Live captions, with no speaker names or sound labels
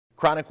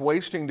Chronic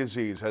wasting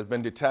disease has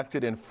been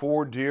detected in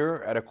 4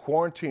 deer at a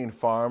quarantine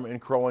farm in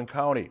Crow Wing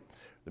County.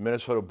 The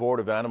Minnesota Board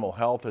of Animal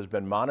Health has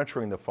been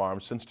monitoring the farm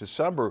since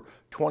December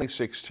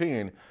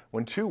 2016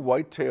 when 2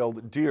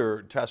 white-tailed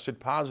deer tested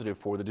positive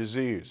for the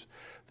disease.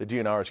 The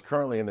DNR is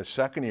currently in the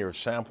 2nd year of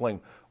sampling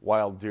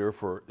wild deer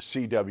for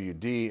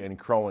CWD in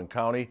Crow Wing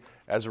County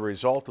as a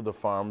result of the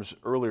farm's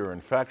earlier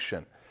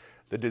infection.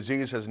 The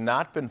disease has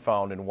not been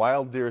found in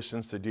wild deer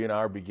since the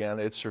DNR began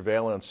its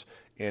surveillance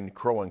in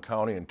Crow Wing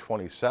County in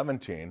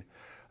 2017.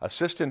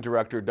 Assistant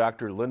Director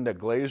Dr. Linda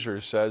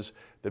Glazer says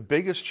the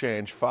biggest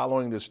change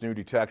following this new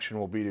detection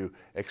will be to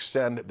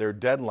extend their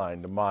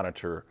deadline to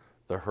monitor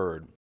the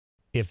herd.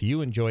 If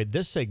you enjoyed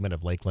this segment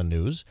of Lakeland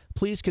News,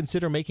 please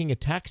consider making a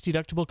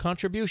tax-deductible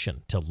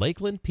contribution to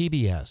Lakeland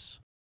PBS.